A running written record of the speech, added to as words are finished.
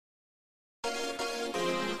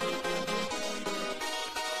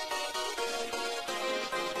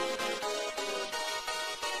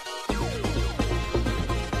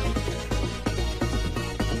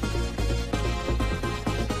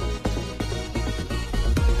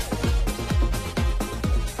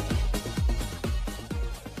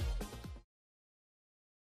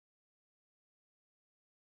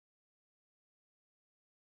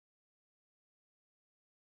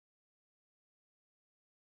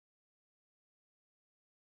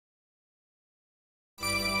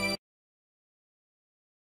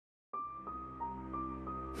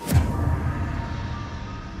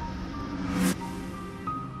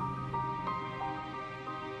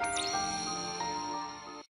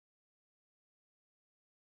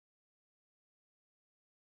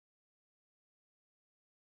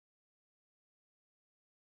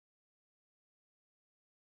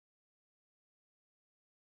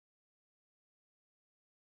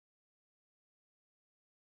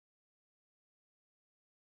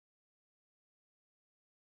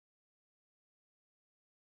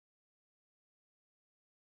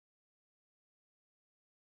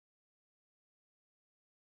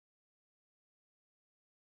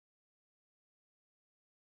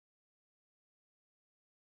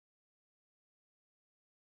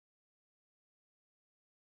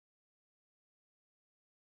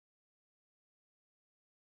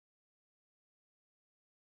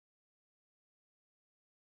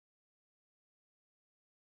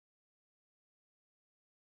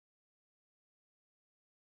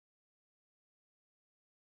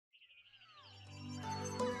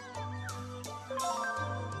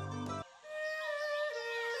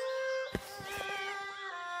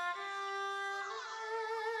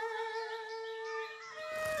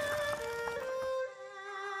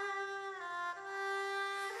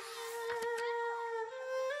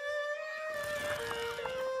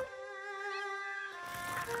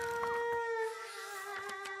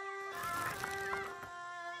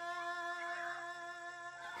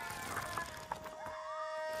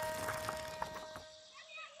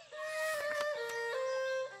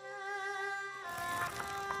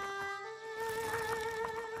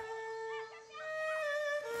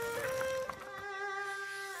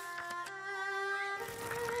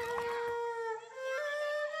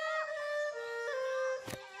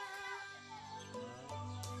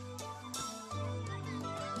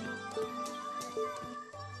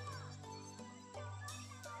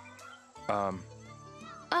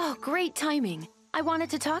Oh, great timing. I wanted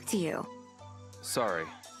to talk to you. Sorry,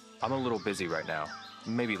 I'm a little busy right now.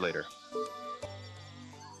 Maybe later.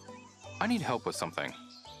 I need help with something.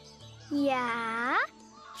 Yeah?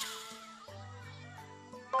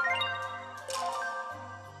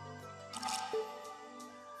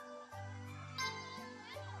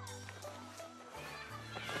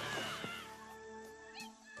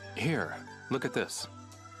 Here, look at this.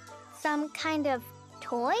 Some kind of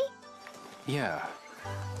toy? Yeah.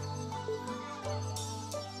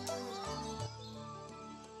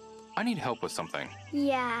 I need help with something.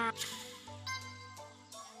 Yeah.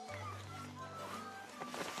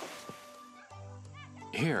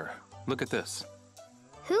 Here, look at this.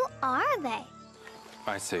 Who are they?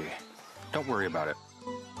 I see. Don't worry about it.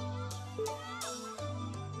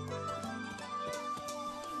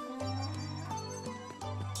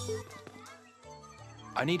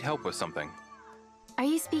 I need help with something. Are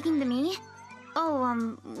you speaking to me?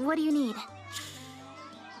 Oh, what do you need?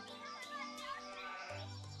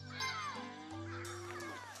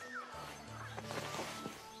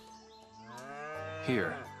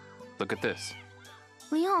 Here, look at this.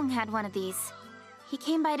 Leon had one of these. He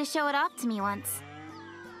came by to show it off to me once.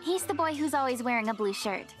 He's the boy who's always wearing a blue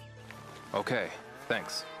shirt. Okay,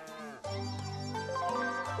 thanks.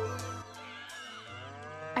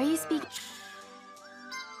 Are you speaking?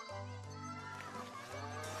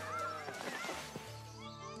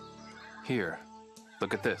 Here,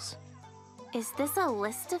 look at this. Is this a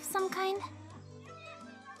list of some kind?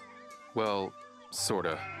 Well,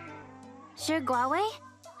 sorta. Shirguawe?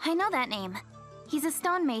 I know that name. He's a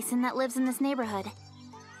stonemason that lives in this neighborhood.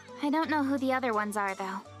 I don't know who the other ones are,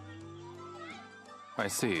 though. I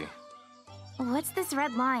see. What's this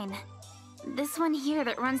red line? This one here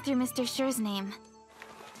that runs through Mr. Shir's name.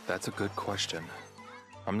 That's a good question.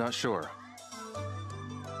 I'm not sure.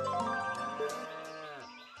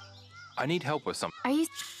 I need help with something. Are you...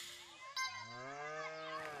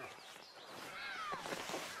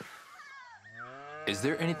 Is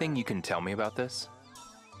there anything you can tell me about this?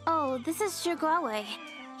 Oh, this is Shirguawe.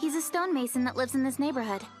 He's a stonemason that lives in this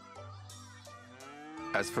neighborhood.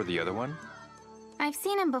 As for the other one? I've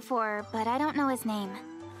seen him before, but I don't know his name.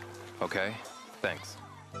 Okay, thanks.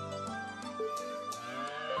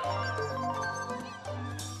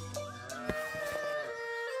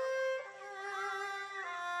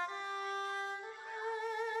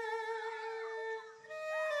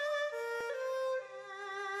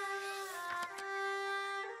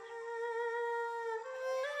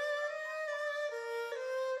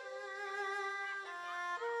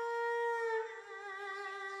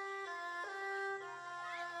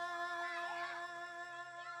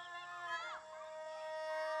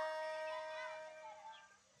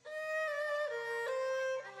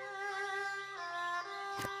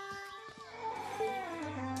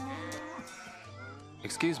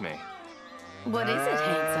 Excuse me. What is it,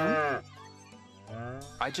 handsome?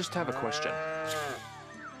 I just have a question.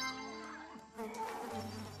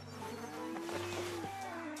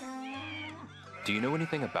 Do you know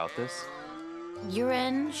anything about this?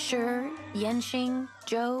 Yuren, Shi, Yenxing,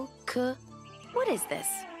 Zhou, Ke. What is this?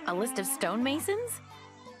 A list of stonemasons?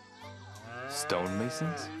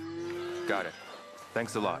 Stonemasons? Got it.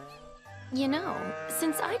 Thanks a lot. You know,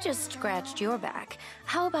 since I just scratched your back,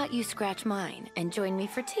 how about you scratch mine and join me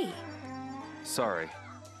for tea? Sorry.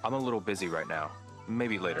 I'm a little busy right now.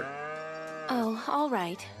 Maybe later. Oh, all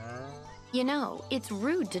right. You know, it's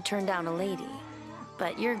rude to turn down a lady.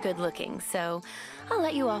 But you're good looking, so I'll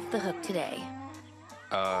let you off the hook today.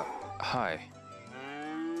 Hi.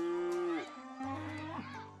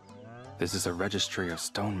 This is a registry of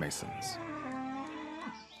stonemasons.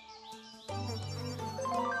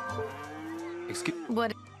 Excuse...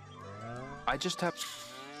 What? I just have...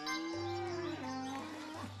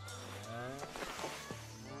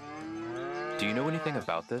 Do you know anything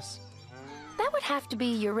about this? That would have to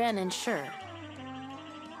be Yuren and Shi.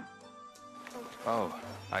 Oh,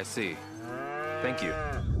 I see. Thank you.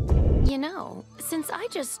 You know, since I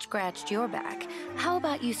just scratched your back, how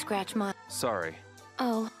about you scratch mine? Sorry.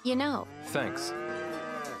 Oh, you know. Thanks.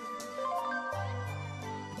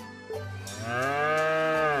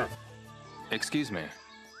 Excuse me.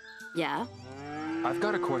 Yeah? I've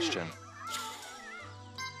got a question.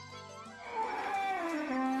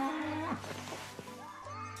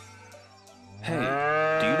 Hey,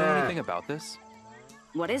 do you know anything about this?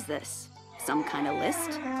 What is this? Some kind of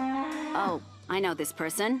list? Oh, I know this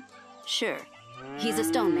person. Sure. He's a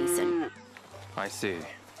stonemason. I see.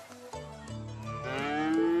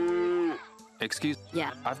 Excuse...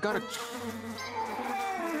 Yeah. I've got a...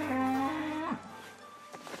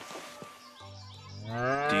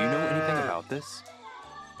 Do you know anything about this?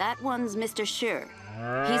 That one's Mr. Sure.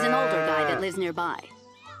 He's an older guy that lives nearby.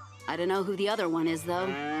 I don't know who the other one is, though.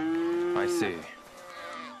 I see.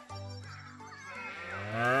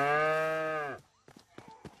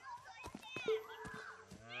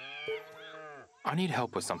 I need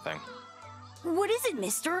help with something. What is it,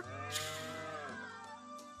 mister?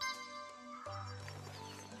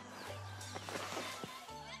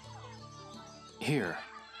 Here,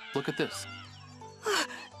 look at this.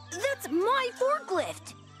 That's my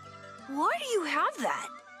forklift! Why do you have that?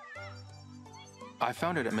 I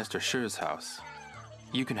found it at Mr. Shi's house.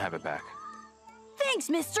 You can have it back. Thanks,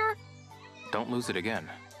 mister! Don't lose it again.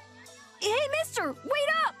 Hey, mister, wait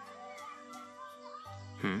up!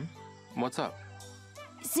 What's up?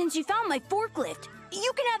 Since you found my forklift,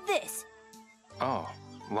 you can have this. Oh,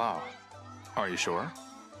 wow. Are you sure?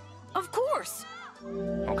 Of course.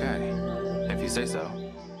 Okay, if you say so.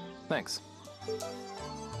 Thanks.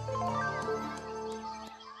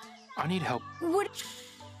 I need help. What?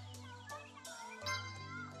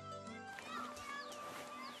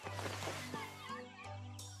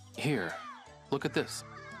 Here, look at this.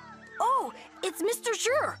 Oh, it's Mr.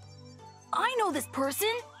 Sure. I know this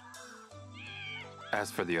person. As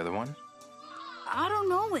for the other one, I don't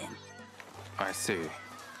know him. I see.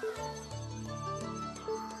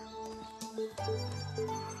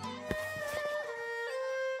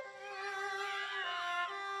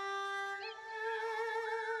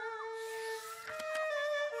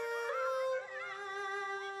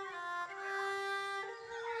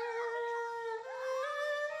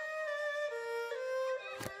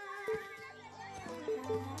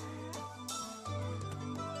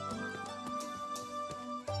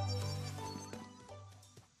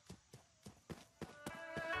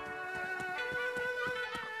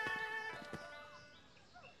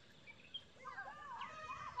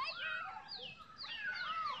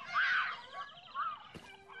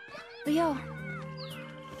 Leo,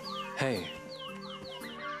 Hey.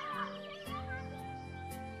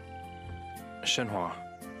 Shenhua,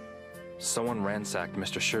 someone ransacked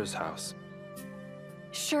Mr. Shi's house.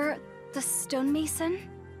 Sure, the stonemason?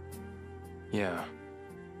 Yeah,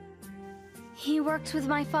 He worked with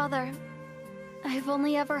my father. I've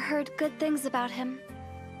only ever heard good things about him.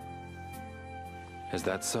 is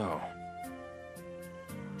that so?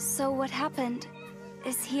 So what happened?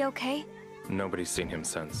 Is he okay? Nobody's seen him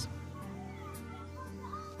since.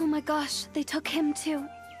 Oh my gosh, they took him too.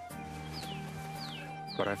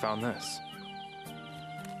 But I found this.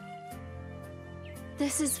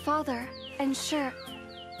 This is father, and sure.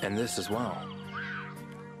 And this as well.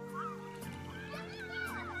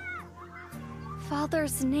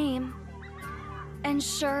 Father's name. And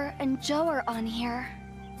Sure and Joe are on here.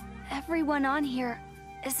 Everyone on here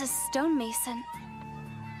is a stonemason.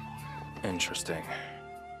 Interesting.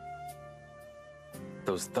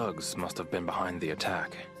 Those thugs must have been behind the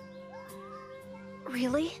attack.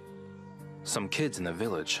 Really? Some kids in the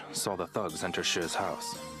village saw the thugs enter Shi's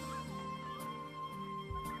house.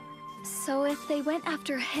 So if they went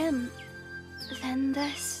after him, then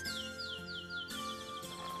this...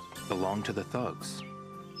 Belonged to the thugs.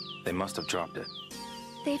 They must have dropped it.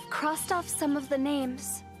 They've crossed off some of the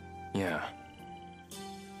names. Yeah.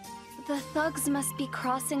 The thugs must be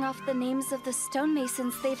crossing off the names of the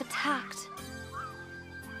stonemasons they've attacked.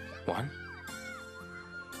 What?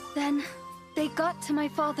 Then, they got to my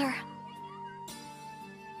father.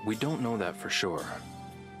 We don't know that for sure.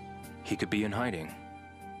 He could be in hiding.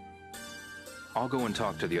 I'll go and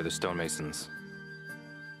talk to the other stonemasons.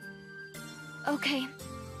 Okay.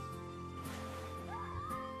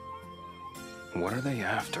 What are they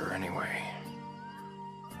after, anyway?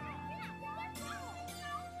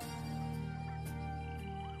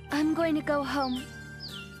 I'm going to go home.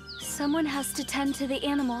 Someone has to tend to the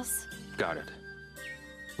animals. Got it.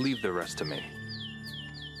 Leave the rest to me.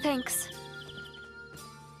 Thanks.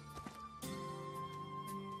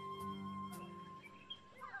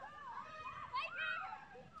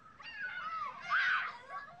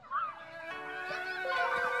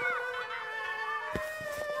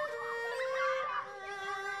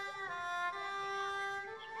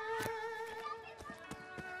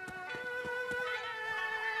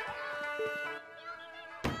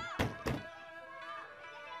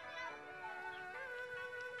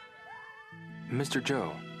 Mr.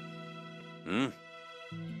 Joe.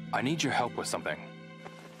 I need your help with something.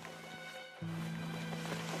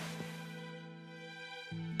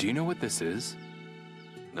 Do you know what this is?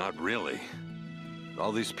 Not really.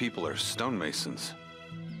 All these people are stonemasons.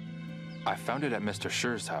 I found it at Mr.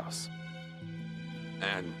 Shi's house.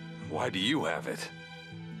 And why do you have it?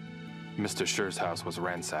 Mr. Shi's house was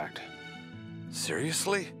ransacked.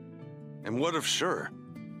 Seriously? And what of Sure?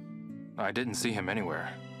 I didn't see him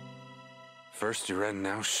anywhere. First Yuren,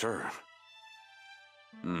 now Sure.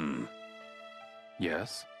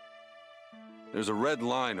 Yes? There's a red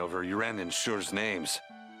line over Yuren and Sure's names.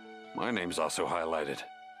 My name's also highlighted.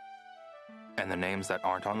 And the names that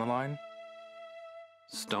aren't on the line?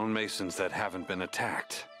 Stonemasons that haven't been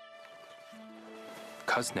attacked.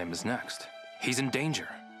 Cuz's name is next. He's in danger.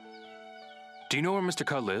 Do you know where Mr.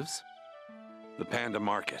 Cuz lives? The Panda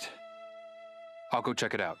Market. I'll go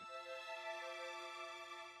check it out.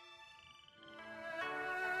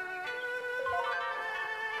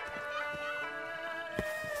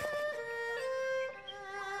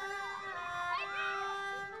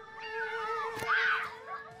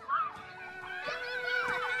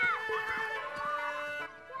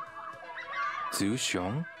 Zhu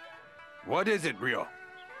Xiong? What is it, Ryo?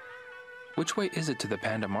 Which way is it to the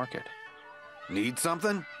Panda Market? Need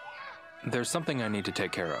something? There's something I need to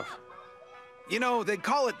take care of. You know, they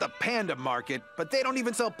call it the Panda Market, but they don't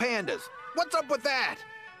even sell pandas. What's up with that?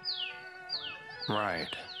 Right.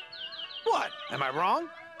 What? Am I wrong?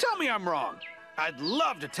 Tell me I'm wrong. I'd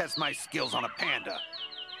love to test my skills on a panda.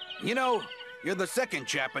 You know, you're the second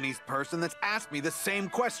Japanese person that's asked me the same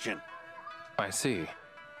question. I see.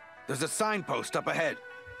 There's a signpost up ahead.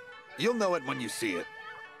 You'll know it when you see it.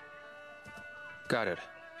 Got it.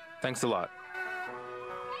 Thanks a lot.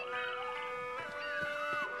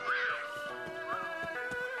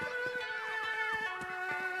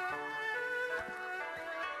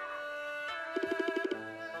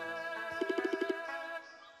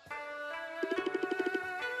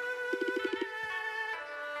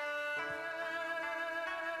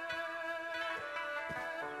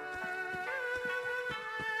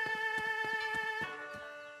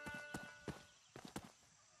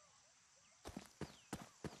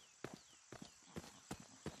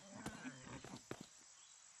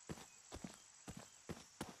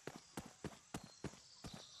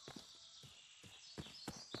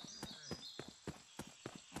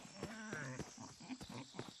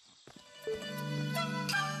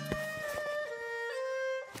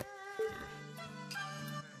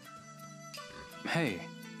 Hey.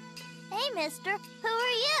 Hey, mister. Who are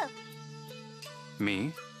you?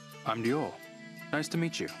 Me? I'm Diol. Nice to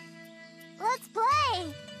meet you. Let's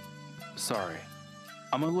play. Sorry.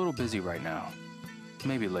 I'm a little busy right now.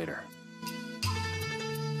 Maybe later.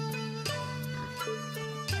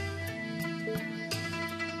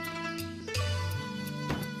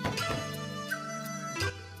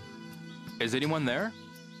 Is anyone there?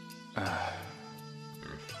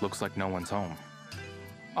 Looks like no one's home.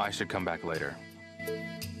 I should come back later.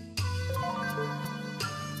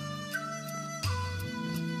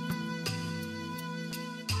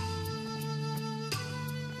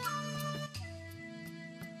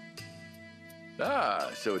 Ah,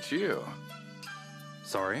 so it's you.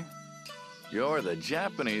 Sorry? You're the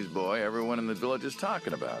Japanese boy everyone in the village is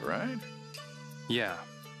talking about, right? Yeah,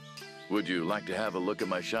 Would you like to have a look at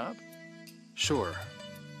my shop? sure.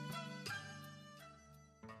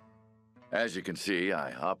 As you can see,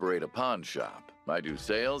 I operate a pawn shop. I do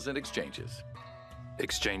sales and exchanges.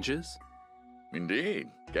 Exchanges? Indeed.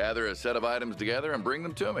 Gather a set of items together and bring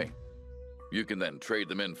them to me. You can then trade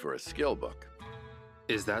them in for a skill book.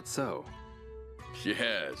 Is that so?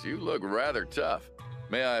 Yes, you look rather tough.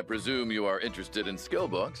 May I presume you are interested in skill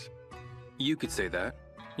books? You could say that.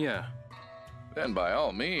 Yeah. Then by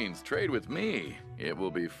all means, trade with me. It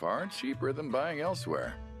will be far cheaper than buying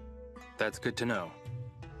elsewhere. That's good to know.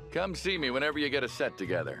 Come see me whenever you get a set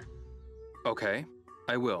together. Okay,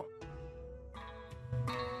 I will.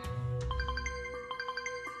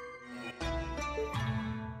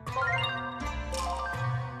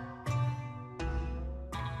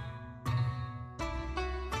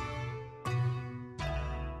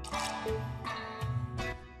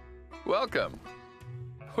 Welcome.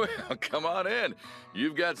 Well, come on in.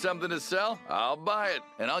 You've got something to sell? I'll buy it,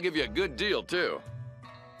 and I'll give you a good deal, too.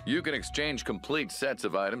 You can exchange complete sets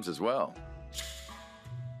of items as well.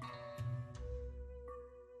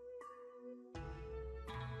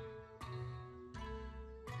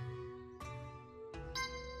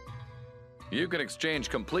 You can exchange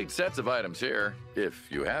complete sets of items here,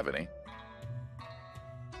 if you have any.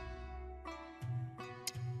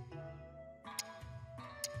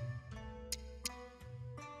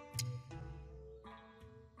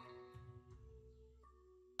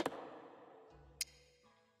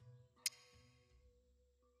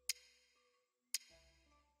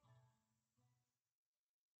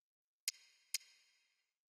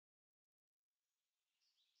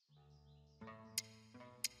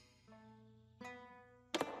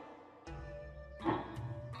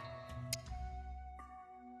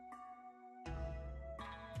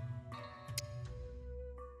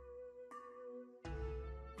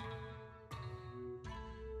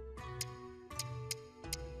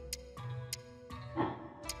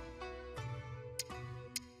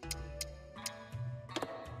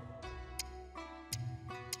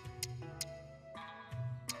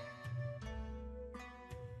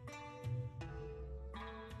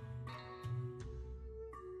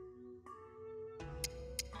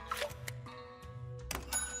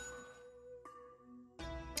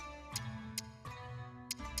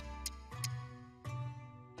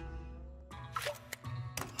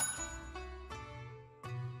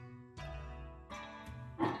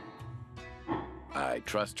 I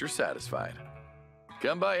trust you're satisfied.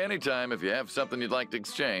 Come by anytime if you have something you'd like to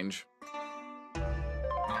exchange.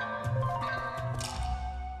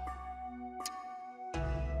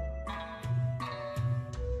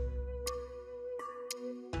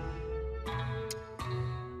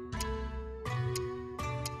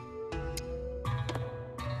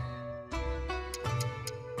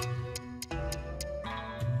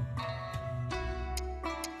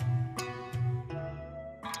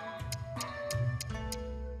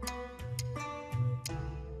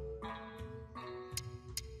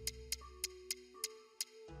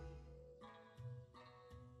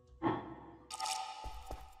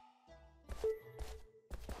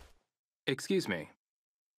 Excuse me.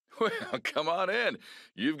 Well, come on in.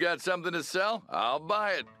 You've got something to sell? I'll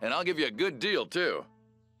buy it, and I'll give you a good deal, too.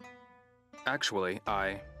 Actually,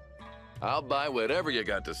 I'll buy whatever you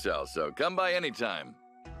got to sell, so come by anytime.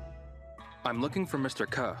 I'm looking for Mr.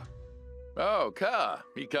 Ka. Oh, Ka.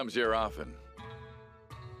 He comes here often.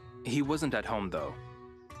 He wasn't at home, though.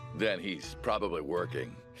 Then he's probably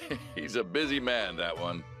working. He's a busy man, that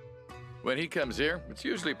one. When he comes here, it's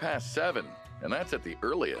usually past 7, and that's at the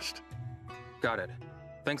earliest. Got it.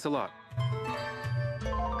 Thanks a lot.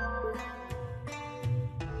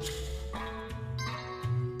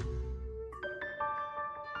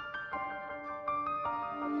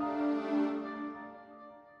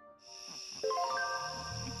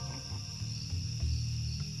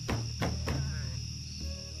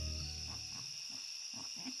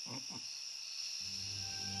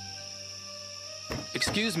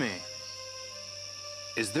 Excuse me.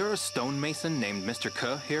 Is there a stonemason named Mr.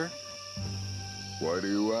 Ka here? Why do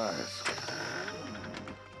you ask?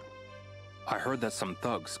 I heard that some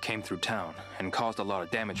thugs came through town and caused a lot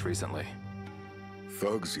of damage recently.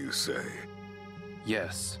 Thugs, you say?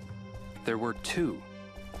 Yes. There were 2.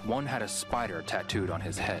 One had a spider tattooed on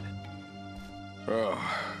his head. Oh,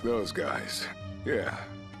 those guys. Yeah,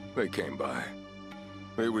 they came by.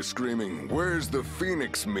 They were screaming, "Where's the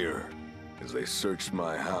Phoenix Mirror?" as they searched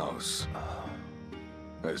my house.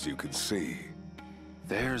 As you could see.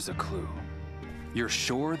 There's a clue. You're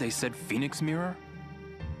sure they said Phoenix Mirror?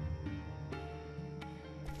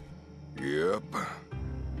 Yep.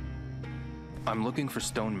 I'm looking for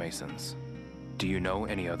stonemasons. Do you know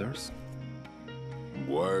any others?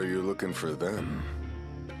 Why are you looking for them?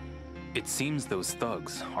 It seems those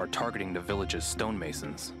thugs are targeting the village's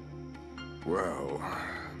stonemasons. Well,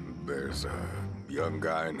 there's a young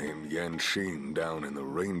guy named Yan Xin down in the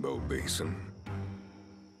Rainbow Basin.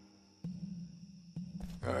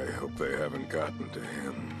 I hope they haven't gotten to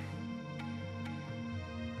him.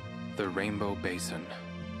 The Rainbow Basin.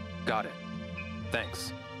 Got it.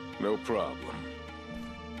 Thanks. No problem.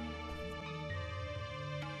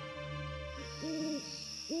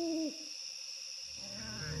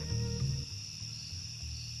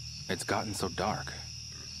 It's gotten so dark.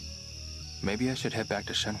 Maybe I should head back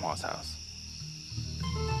to Shenhua's house.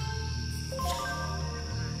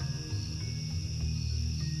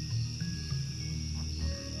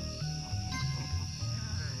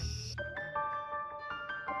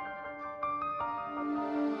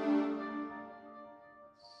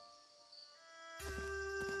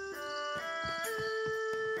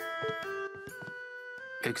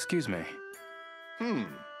 Excuse me.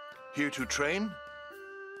 Here to train?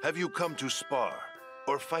 Have you come to spar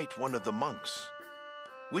or fight one of the monks?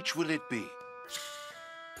 Which will it be?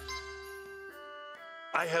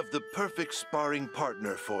 I have the perfect sparring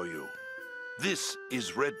partner for you. This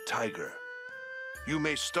is Red Tiger. You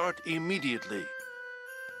may start immediately.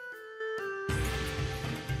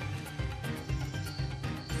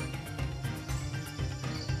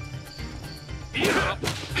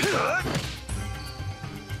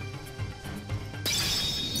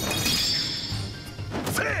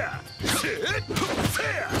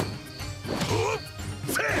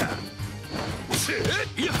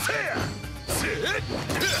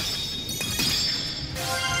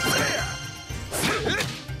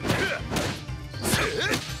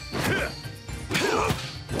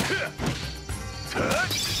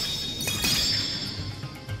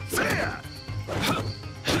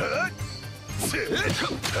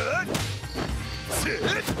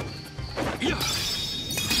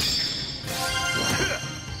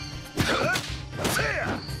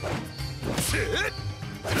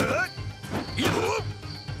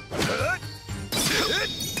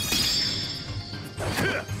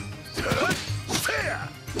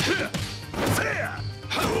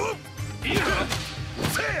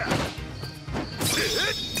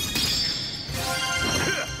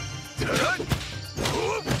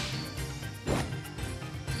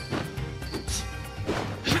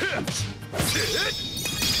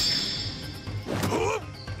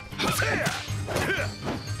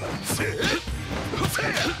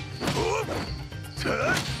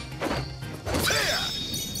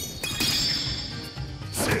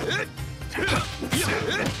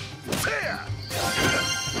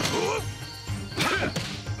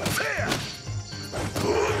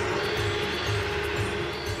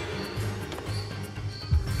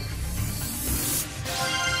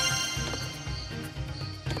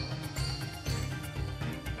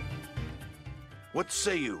 What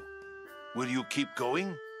say you? Will you keep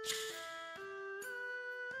going?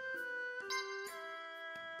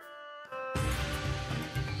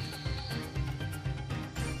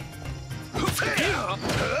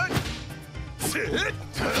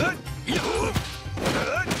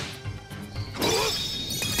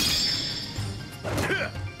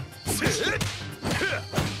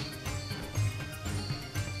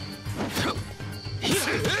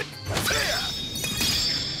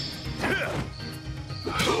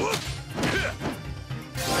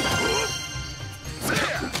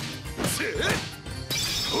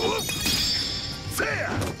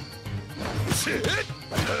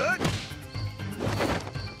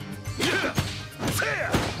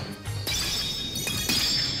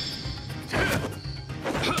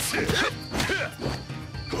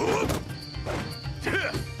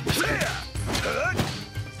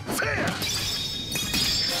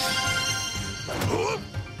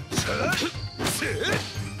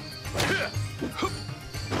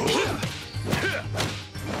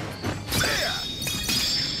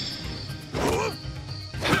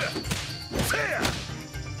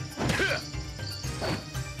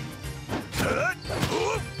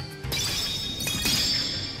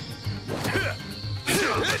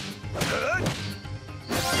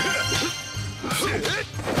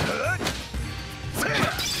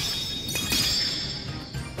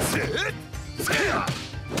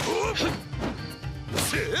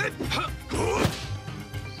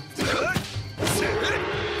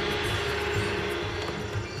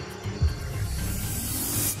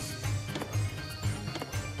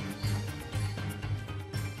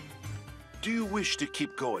 Do you wish to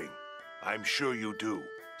keep going? I'm sure you do.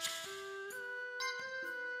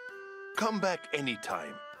 Come back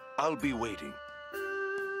anytime. I'll be waiting.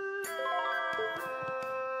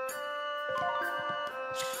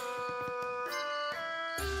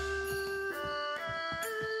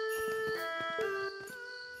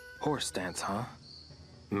 Horse dance, huh?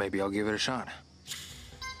 Maybe I'll give it a shot.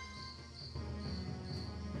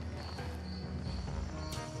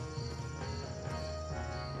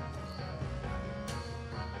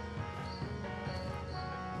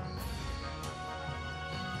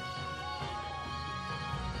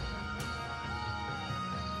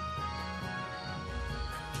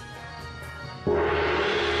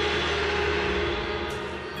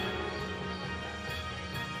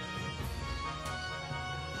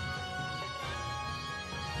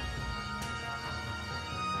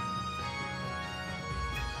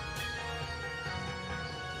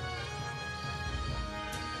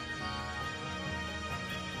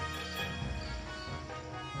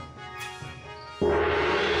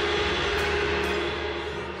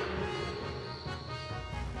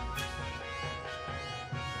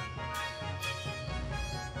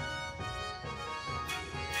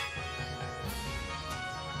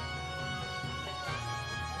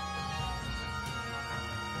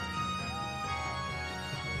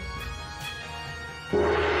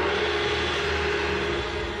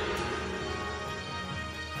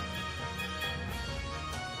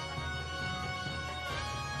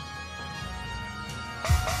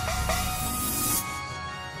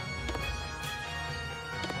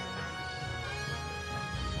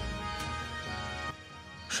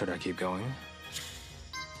 Should I keep going?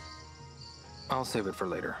 I'll save it for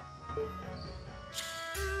later.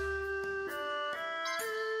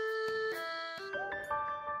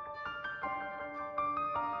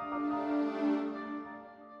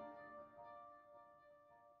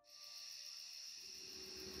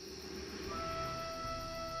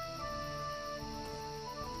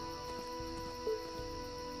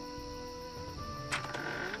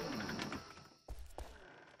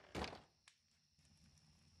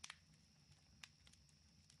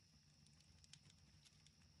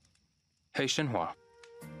 Hey, Shenhua.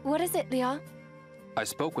 What is it, Liao? I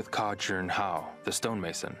spoke with Ka Jun Hao, the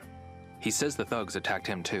stonemason. He says the thugs attacked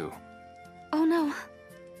him too. Oh no.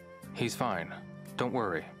 He's fine. Don't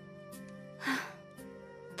worry.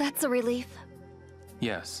 That's a relief.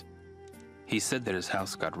 Yes. He said that his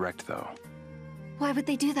house got wrecked though. Why would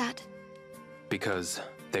they do that? Because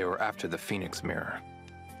they were after the Phoenix Mirror.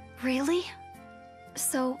 Really?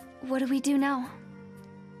 So, what do we do now?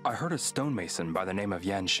 I heard a stonemason by the name of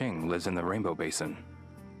Yanxing lives in the Rainbow Basin.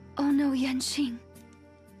 Oh no, Yanxing.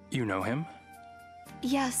 You know him?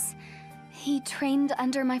 Yes. He trained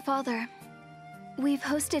under my father. We've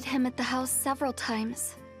hosted him at the house several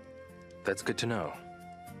times. That's good to know.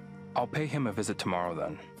 I'll pay him a visit tomorrow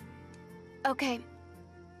then. Okay.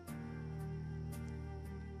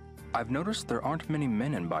 I've noticed there aren't many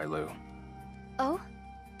men in Bailu. Oh?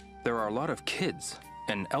 There are a lot of kids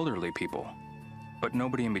and elderly people, but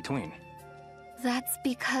nobody in between. That's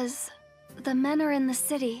because the men are in the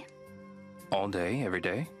city. All day, every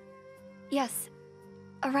day? Yes.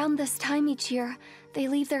 Around this time each year, they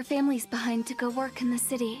leave their families behind to go work in the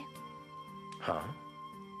city. Huh?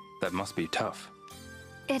 That must be tough.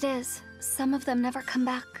 It is. Some of them never come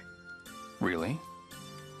back. Really?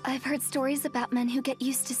 I've heard stories about men who get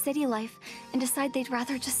used to city life and decide they'd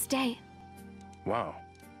rather just stay. Wow.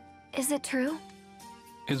 Is it true?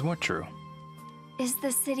 Is what true? Is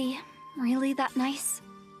the city really that nice?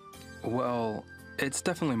 Well, it's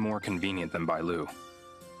definitely more convenient than Bailu.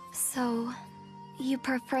 So, you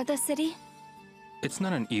prefer the city? It's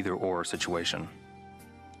not an either-or situation.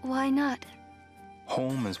 Why not?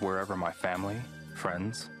 Home is wherever my family,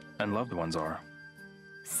 friends, and loved ones are.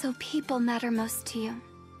 So people matter most to you.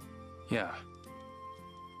 Yeah.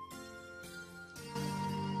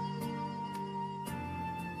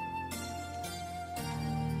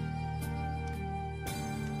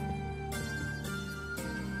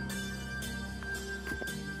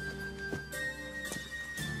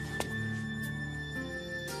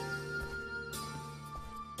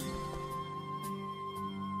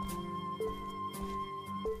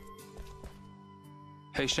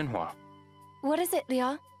 Hey, Shenhua. What is it,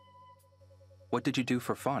 Liao? What did you do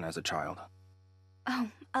for fun as a child? Oh,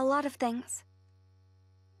 a lot of things.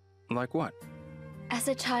 Like what? As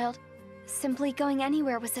a child, simply going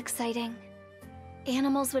anywhere was exciting.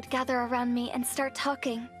 Animals would gather around me and start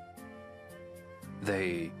talking.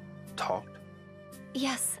 They talked?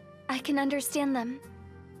 Yes, I can understand them.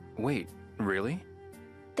 Wait, really?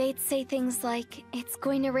 They'd say things like, "It's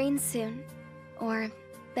going to rain soon," or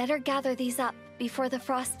 "Better gather these up before the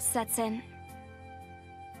frost sets in."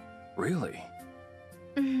 Really?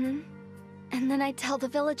 Mm-hmm. And then I'd tell the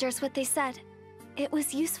villagers what they said. It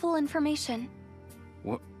was useful information.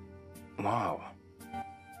 What? Wow.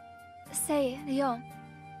 Say, Ryo,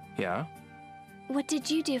 Yeah? what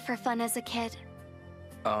did you do for fun as a kid?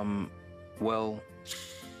 Well...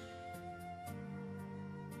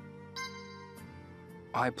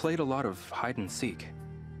 I played a lot of hide and seek.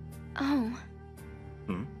 Oh.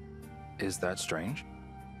 Is that strange?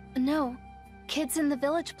 No. Kids in the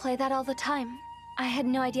village play that all the time. I had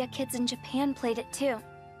no idea kids in Japan played it too.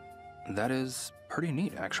 That is pretty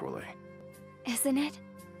neat, actually. Isn't it?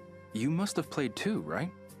 You must have played too,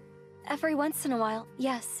 right? Every once in a while,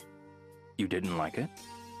 yes. You didn't like it?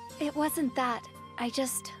 It wasn't that. I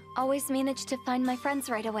just always managed to find my friends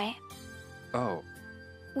right away. Oh.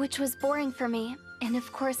 Which was boring for me, and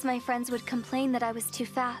of course my friends would complain that I was too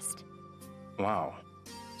fast. Wow.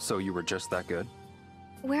 So you were just that good?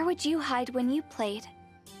 Where would you hide when you played?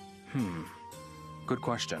 Good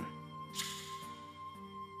question.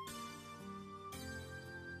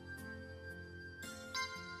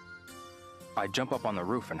 I'd jump up on the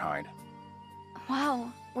roof and hide.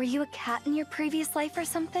 Wow, were you a cat in your previous life or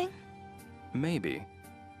something? Maybe.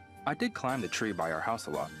 I did climb the tree by our house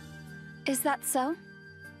a lot. Is that so?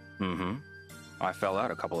 I fell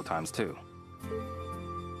out a couple of times too.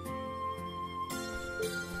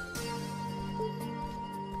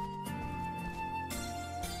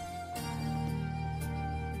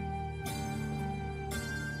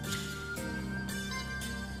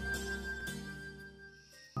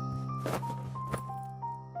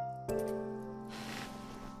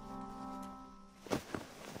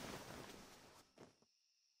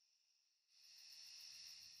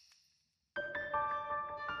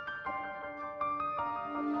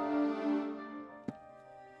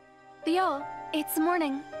 Ryo, it's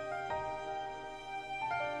morning.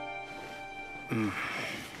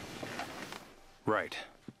 Right.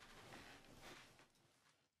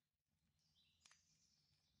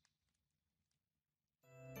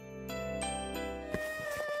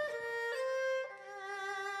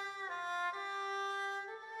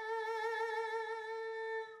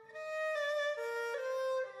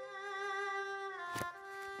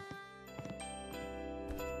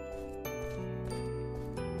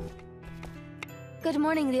 Good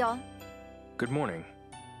morning, Ryo. Good morning.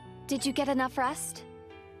 Did you get enough rest?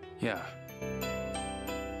 Yeah.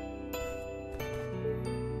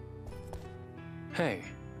 Hey.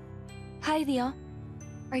 Hi, Ryo.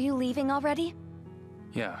 Are you leaving already?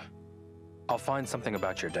 Yeah. I'll find something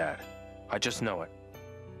about your dad. I just know it.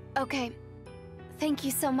 Okay. Thank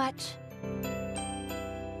you so much.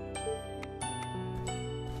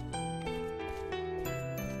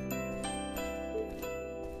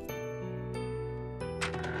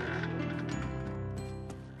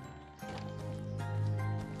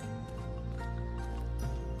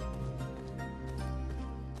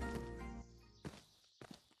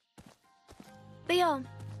 Ryo.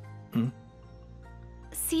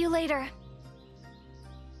 See you later.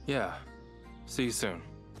 Yeah. See you soon.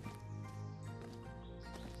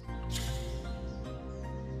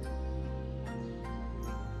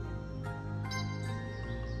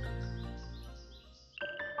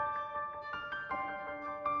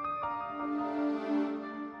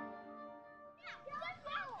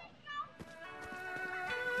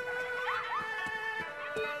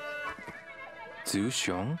 Zhu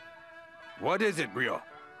Xiong? What is it, Ryo?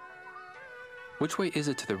 Which way is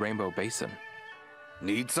it to the Rainbow Basin?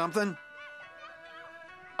 Need something?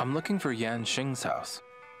 I'm looking for Yan Xing's house.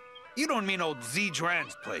 You don't mean old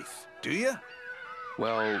Zidran's place, do you?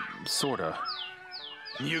 Well, sorta.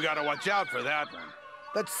 You gotta watch out for that one.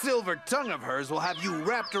 That silver tongue of hers will have you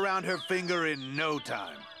wrapped around her finger in no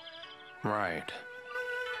time. Right.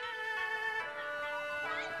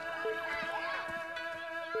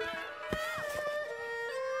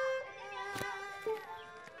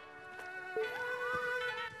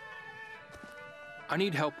 I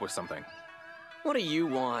need help with something. What do you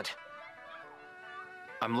want?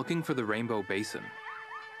 I'm looking for the Rainbow Basin.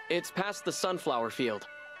 It's past the sunflower field.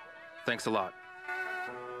 Thanks a lot.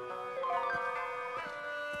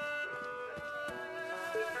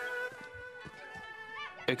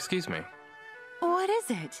 Excuse me. What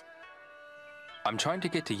is it? I'm trying to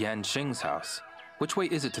get to Yan Xing's house. Which way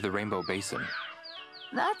is it to the Rainbow Basin?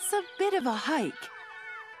 That's a bit of a hike.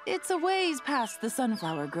 It's a ways past the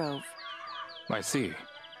sunflower grove. I see.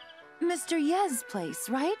 Mr. Ye's place,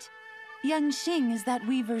 right? Young Xing is that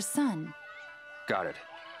weaver's son. Got it.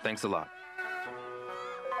 Thanks a lot.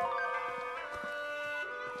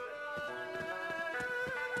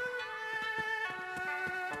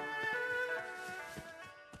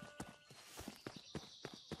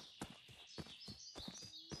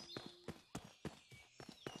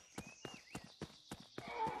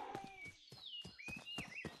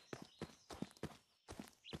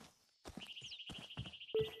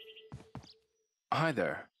 Hi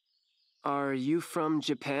there. Are you from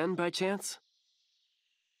Japan by chance?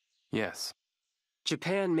 Yes.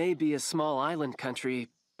 Japan may be a small island country,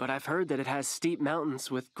 but I've heard that it has steep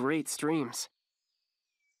mountains with great streams.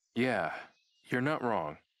 Yeah, you're not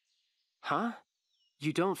wrong. Huh?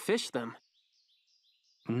 You don't fish them?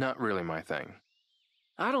 Not really my thing.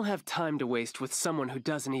 I don't have time to waste with someone who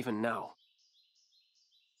doesn't even know.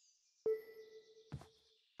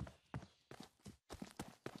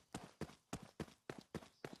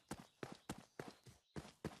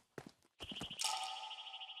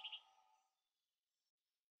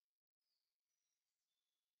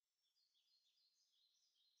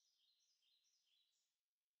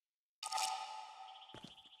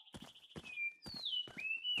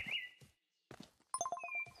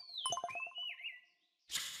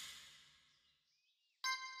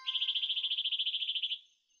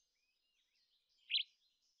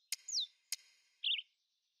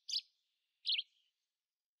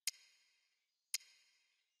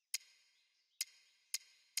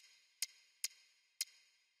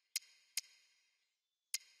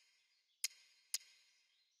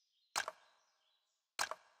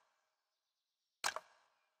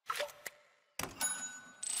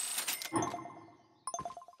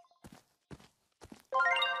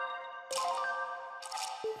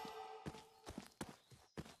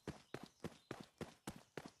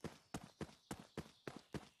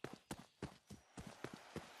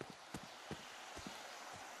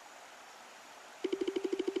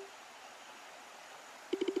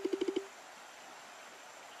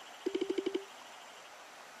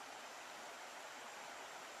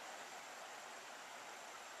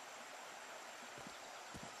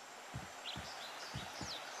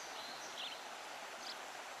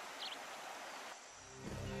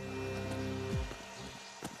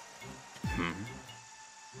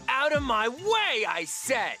 Out of my way, I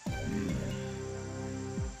said!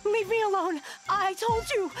 Leave me alone. I told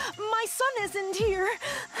you, my son isn't here.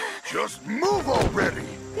 Just move already!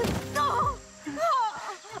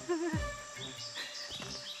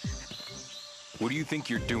 What do you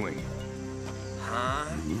think you're doing? Huh?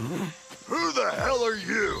 Who the hell are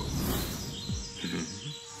you?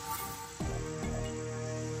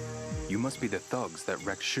 You must be the thugs that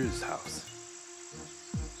wrecked Shu's house.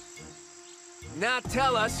 Now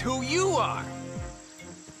tell us who you are!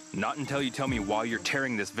 Not until you tell me why you're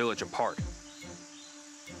tearing this village apart.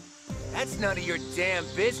 That's none of your damn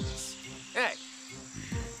business. Hey.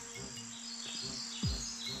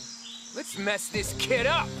 Let's mess this kid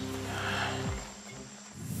up!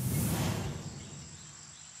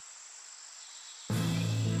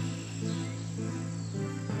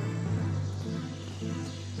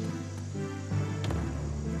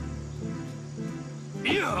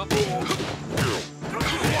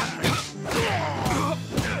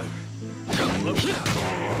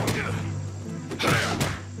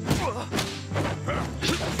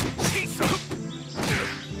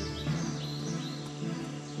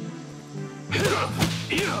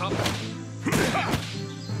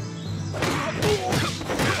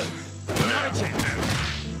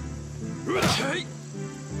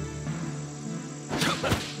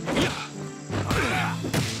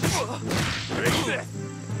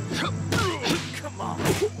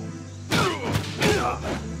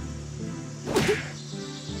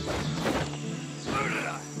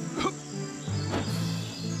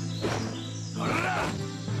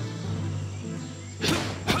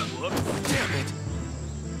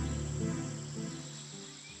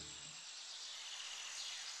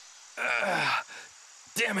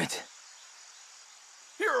 Damn it!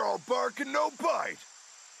 You're all bark and no bite!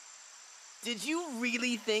 Did you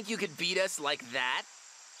really think you could beat us like that?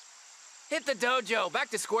 Hit the dojo, back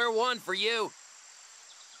to square one for you.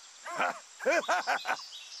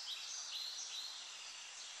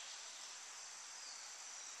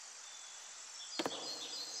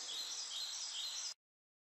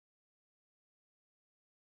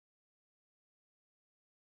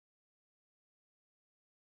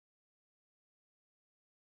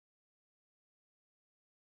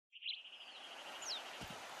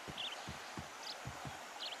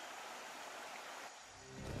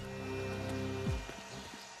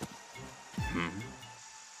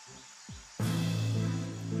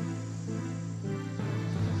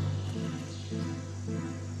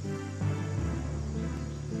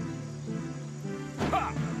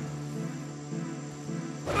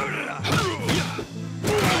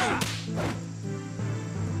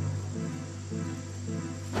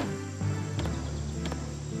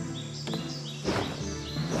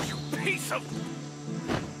 Piece of...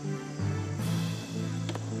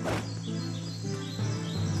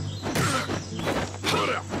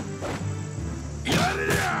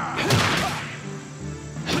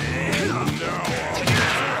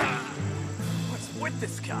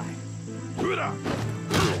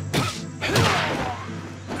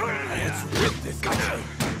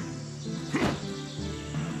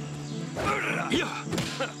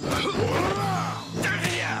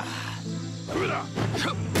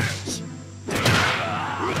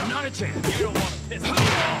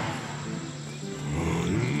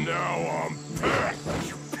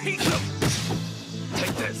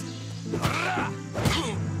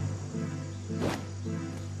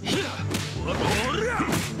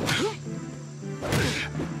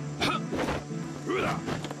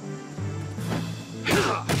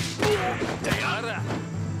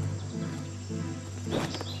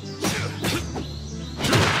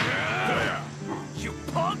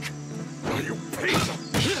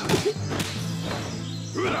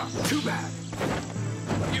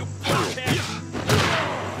 You pothead!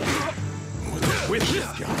 What's with this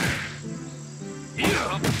guy?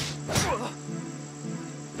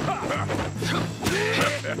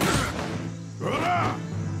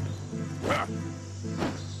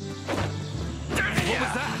 What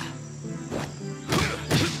was that?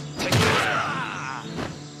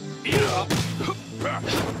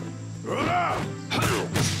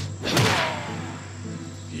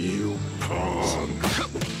 You punk!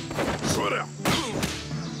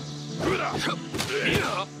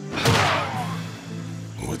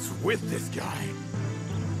 What's with this guy?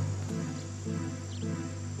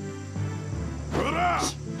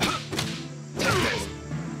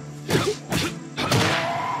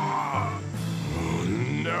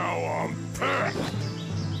 Now I'm back!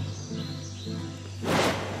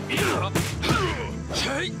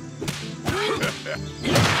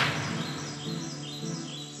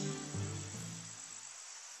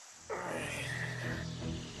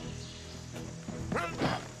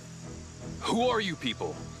 Who are you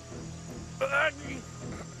people?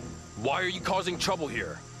 Why are you causing trouble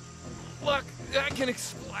here? Look, I can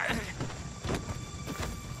explain.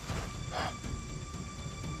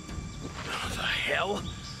 What the hell?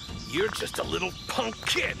 You're just a little punk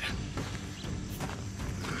kid.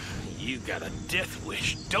 You got a death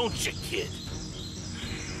wish, don't you, kid?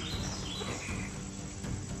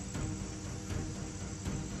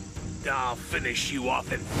 I'll finish you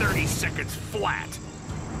off in 30 seconds flat.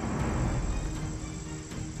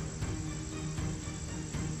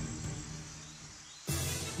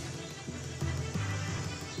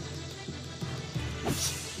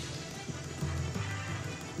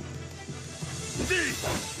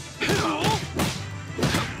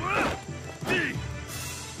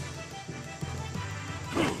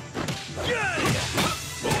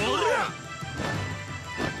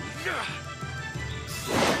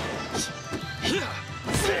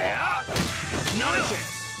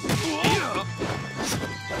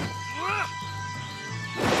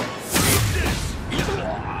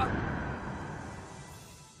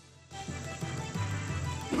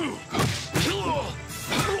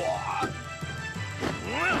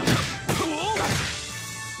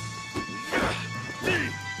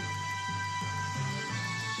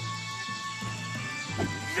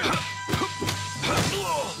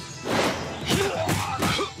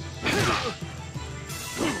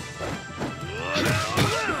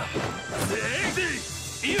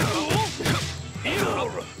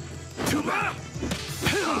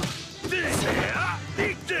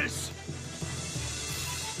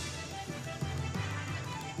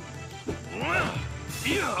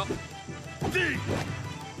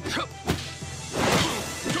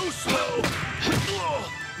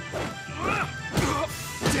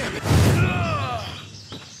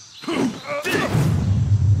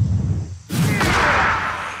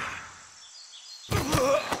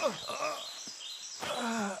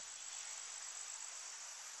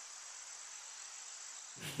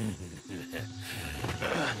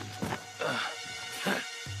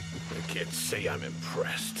 I can't say I'm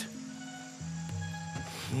impressed.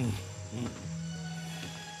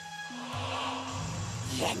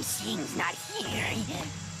 Yenxing's not here,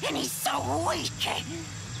 and he's so weak.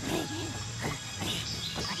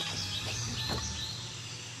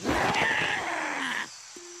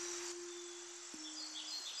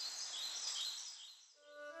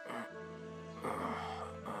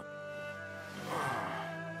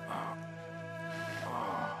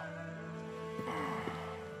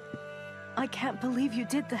 I can't believe you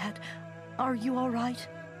did that. Are you all right?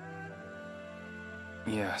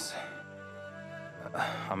 Yes.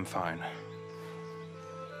 I'm fine.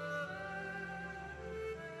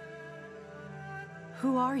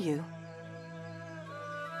 Who are you?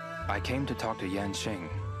 I came to talk to Yanxing.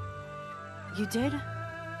 You did?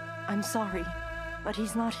 I'm sorry, but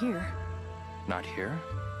he's not here. Not here?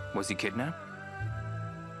 Was he kidnapped?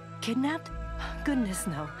 Kidnapped? Goodness,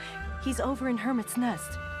 no. He's over in Hermit's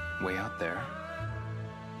Nest. Way out there?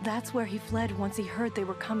 That's where he fled once he heard they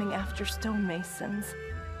were coming after stonemasons.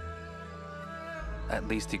 At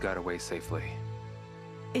least he got away safely.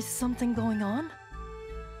 Is something going on?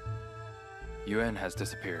 Yuan has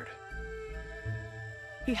disappeared.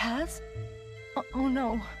 He has? Oh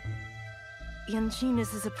no. Yanxing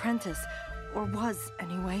is his apprentice, or was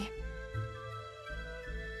anyway.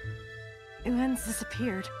 Yuan's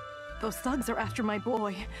disappeared. Those thugs are after my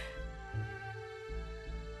boy.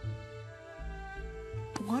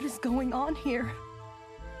 What is going on here?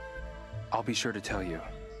 I'll be sure to tell you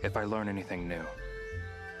if I learn anything new.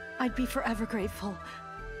 I'd be forever grateful.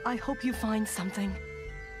 I hope you find something.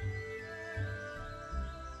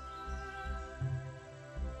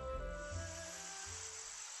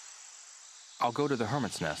 I'll go to the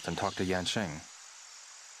Hermit's Nest and talk to Yanxing.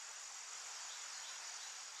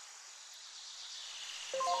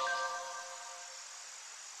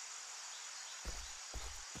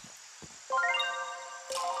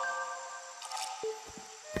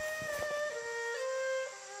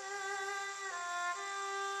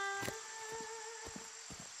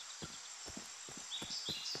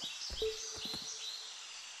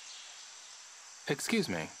 Excuse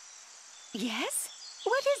me. Yes?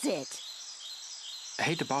 What is it? I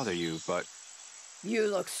hate to bother you, but... You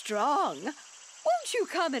look strong. Won't you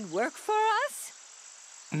come and work for us?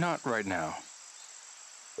 Not right now.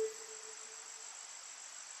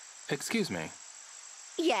 Excuse me.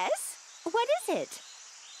 Yes? What is it?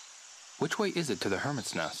 Which way is it to the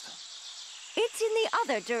Hermit's Nest? It's in the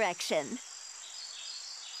other direction.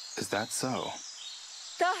 Is that so?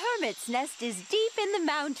 The Hermit's Nest is deep in the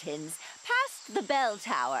mountains, past the bell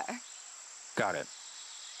tower. Got it.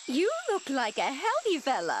 You look like a healthy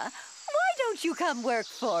fella. Why don't you come work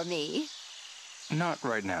for me? Not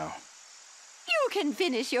right now. You can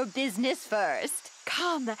finish your business first.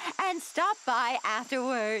 Come and stop by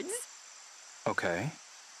afterwards. Okay.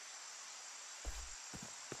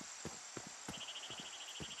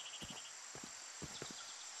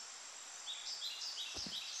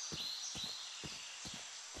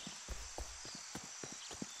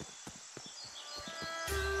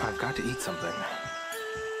 I've got to eat something.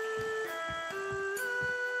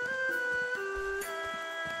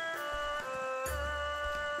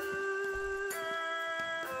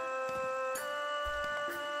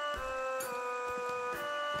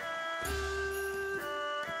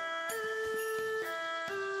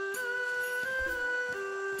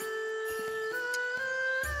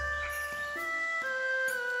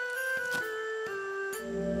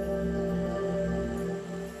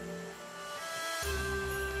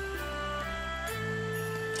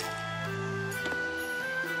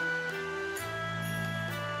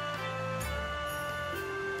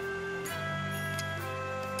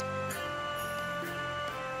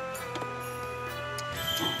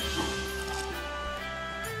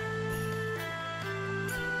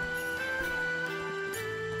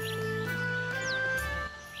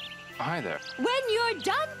 Hi there. When you're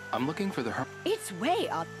done... I'm looking for the It's way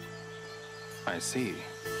up. I see.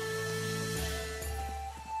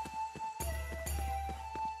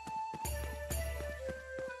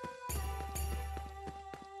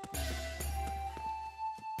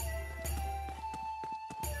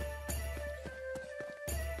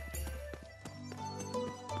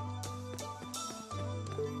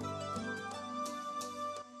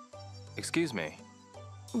 Excuse me.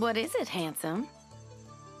 What is it, handsome?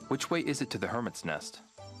 Which way is it to the Hermit's Nest?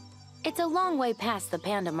 It's a long way past the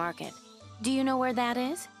Panda Market. Do you know where that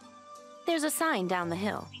is? There's a sign down the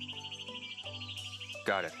hill.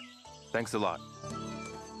 Got it. Thanks a lot.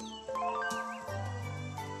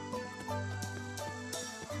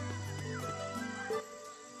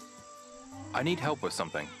 I need help with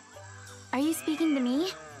something. Are you speaking to me?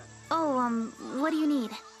 Oh, what do you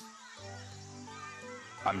need?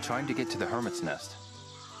 I'm trying to get to the Hermit's Nest.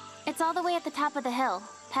 It's all the way at the top of the hill,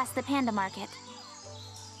 past the Panda Market.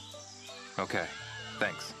 Okay,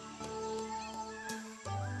 thanks.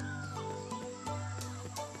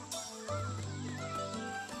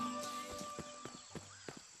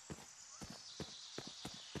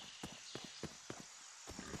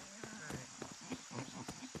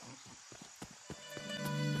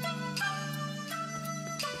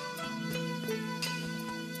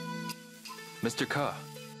 Mr. Ke.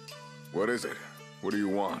 What is it? What do you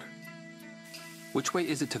want? Which way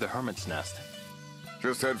is it to the Hermit's Nest?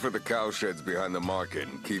 Just head for the cow sheds behind the market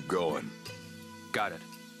and keep going. Got it.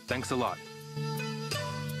 Thanks a lot.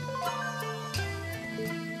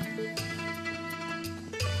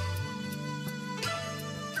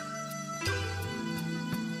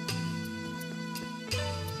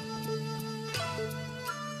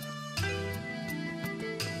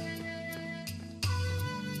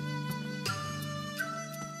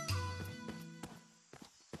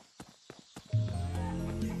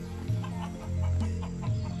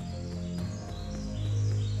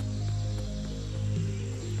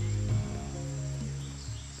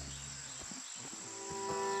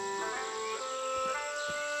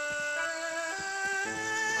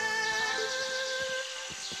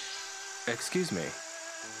 Excuse me.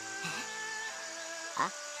 Huh?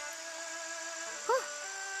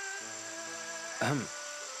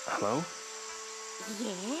 Hello?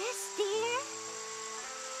 Yes, dear?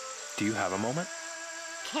 Do you have a moment?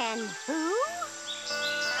 Can who?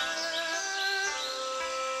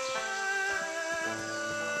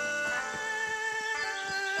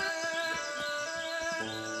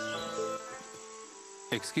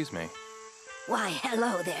 Excuse me. Why,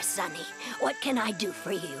 hello there, Sonny. What can I do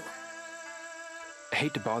for you?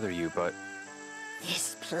 Hate to bother you, but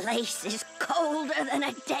This place is colder than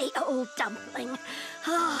a day-old dumpling.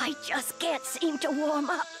 Oh, I just can't seem to warm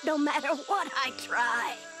up no matter what I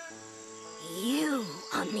try. You,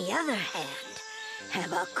 on the other hand,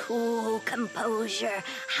 have a cool composure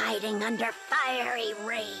hiding under fiery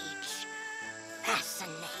rage.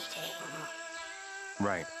 Fascinating.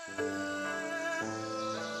 right.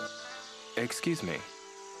 Excuse me.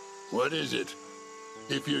 What is it?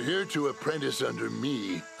 If you're here to apprentice under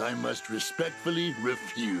me, I must respectfully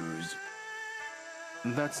refuse.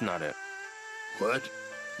 That's not it. What?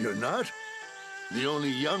 You're not? The only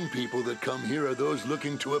young people that come here are those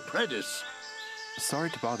looking to apprentice. Sorry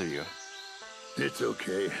to bother you. It's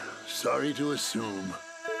okay. Sorry to assume.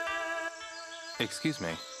 Excuse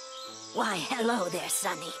me. Why, hello there,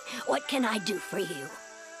 Sonny. What can I do for you?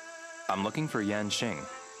 I'm looking for Yan Xing.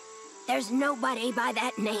 There's nobody by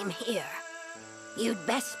that name here. You'd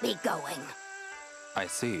best be going. I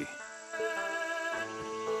see.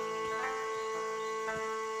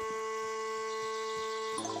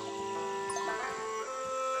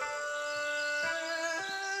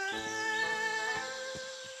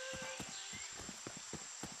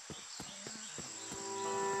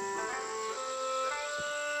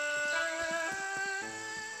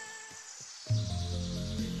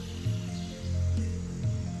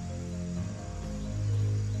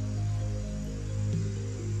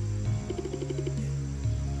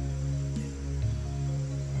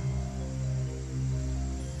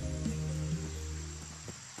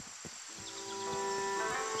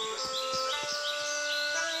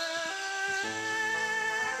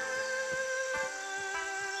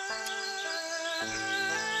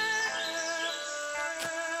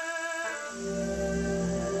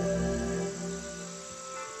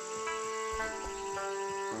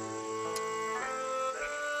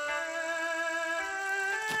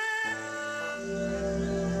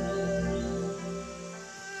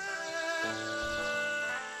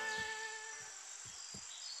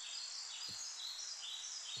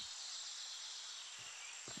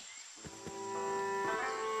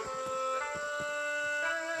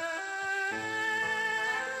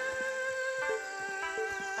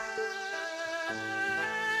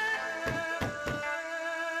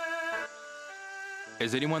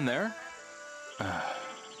 Is anyone there?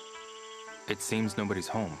 It seems nobody's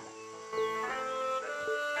home.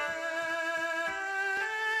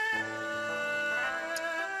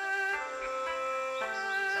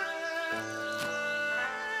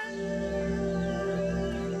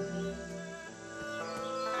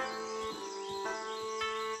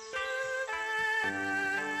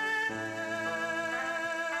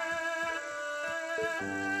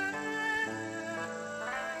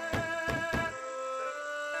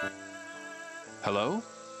 Hello?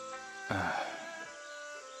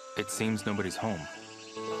 It seems nobody's home.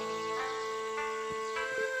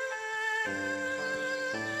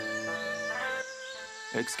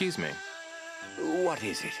 Excuse me. What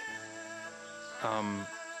is it?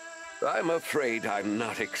 I'm afraid I'm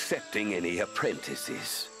not accepting any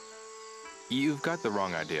apprentices. You've got the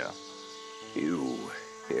wrong idea. You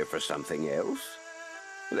here for something else?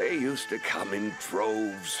 They used to come in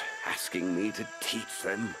droves, asking me to teach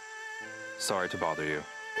them. Sorry to bother you.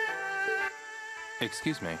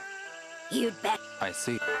 Excuse me. You'd bet. I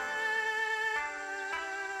see.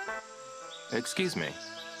 Excuse me.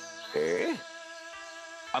 Eh?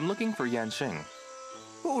 I'm looking for Yan Xing.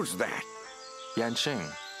 Who's that? Yan Xing,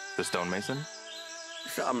 the stonemason?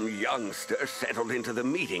 Some youngster settled into the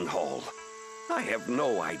meeting hall. I have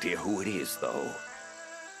no idea who it is, though.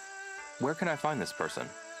 Where can I find this person?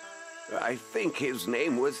 I think his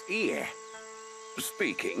name was Ie.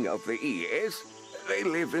 Speaking of the Ies, they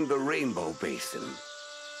live in the Rainbow Basin.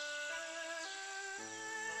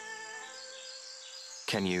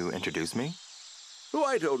 Can you introduce me?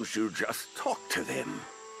 Why don't you just talk to them?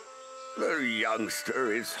 The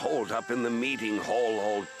youngster is holed up in the meeting hall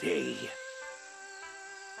all day.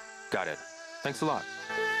 Got it. Thanks a lot.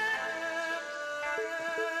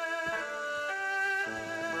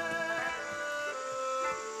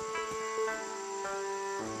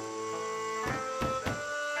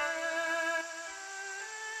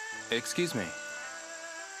 Excuse me.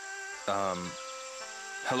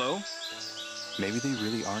 Hello? Maybe they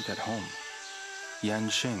really aren't at home. Yan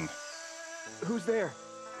Xing. Who's there?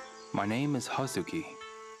 My name is Hazuki.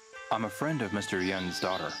 I'm a friend of Mr. Yan's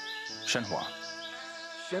daughter, Shenhua.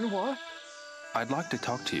 Shenhua? I'd like to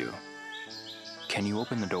talk to you. Can you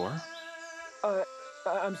open the door?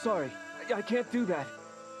 I'm sorry. I can't do that.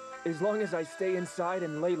 As long as I stay inside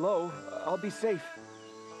and lay low, I'll be safe.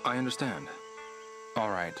 I understand. All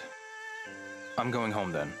right. I'm going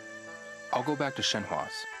home then. I'll go back to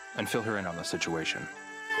Shenhua's and fill her in on the situation.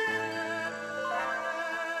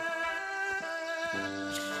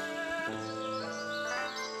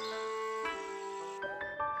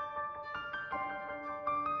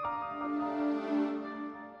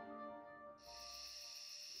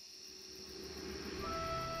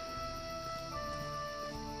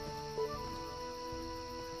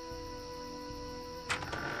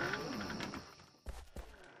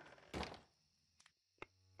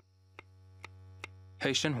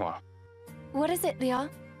 Hey, Shenhua. What is it, Liao?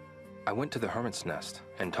 I went to the Hermit's Nest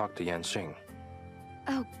and talked to Yanxing.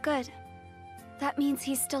 Oh, good. That means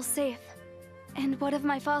he's still safe. And what of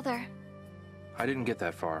my father? I didn't get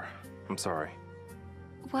that far. I'm sorry.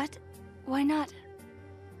 What? Why not?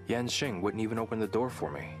 Yanxing wouldn't even open the door for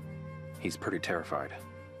me. He's pretty terrified.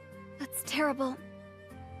 That's terrible.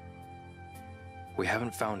 We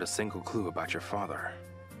haven't found a single clue about your father.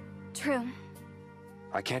 True.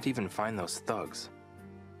 I can't even find those thugs.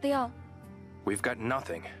 Liao. We've got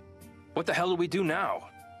nothing. What the hell do we do now?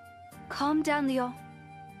 Calm down, Liao.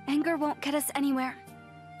 Anger won't get us anywhere.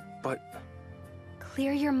 But...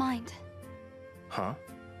 Clear your mind. Huh?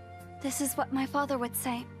 This is what my father would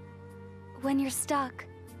say. When you're stuck,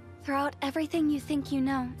 throw out everything you think you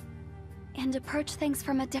know, and approach things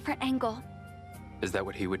from a different angle. Is that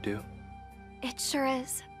what he would do? It sure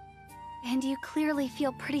is. And you clearly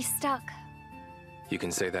feel pretty stuck. You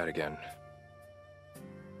can say that again.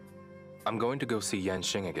 I'm going to go see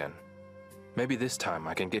Yanxing again. Maybe this time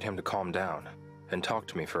I can get him to calm down and talk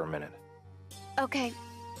to me for a minute. Okay.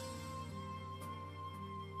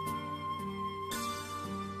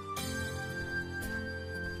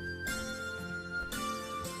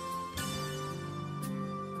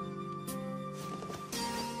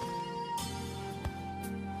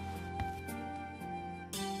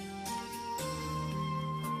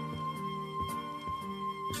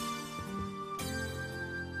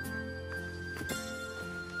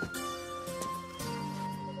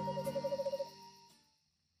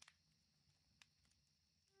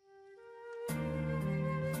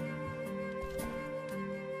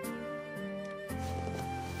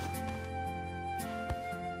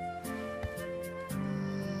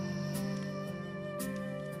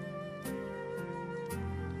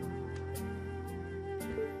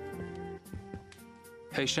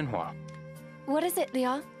 Hey, Shenhua. What is it,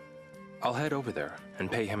 Liao? I'll head over there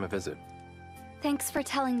and pay him a visit. Thanks for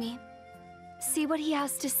telling me. See what he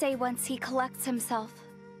has to say once he collects himself.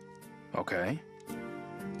 Okay.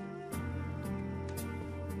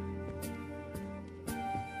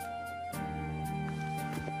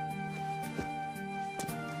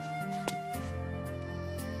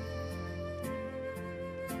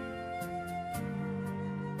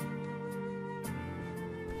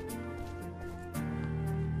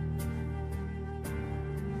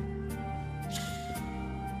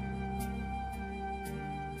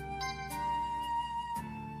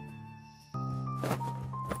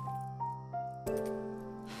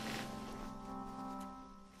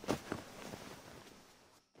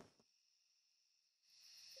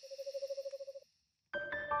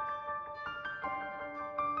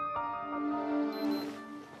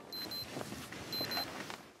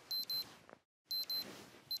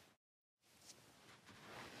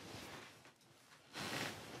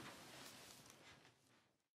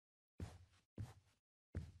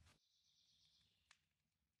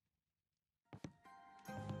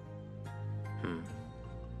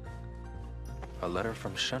 A letter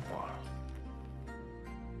from Shenhua.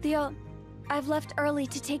 Liao, I've left early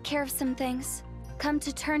to take care of some things. Come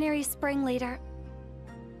to Ternary Spring later.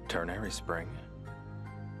 Ternary Spring?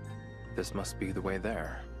 This must be the way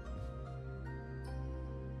there.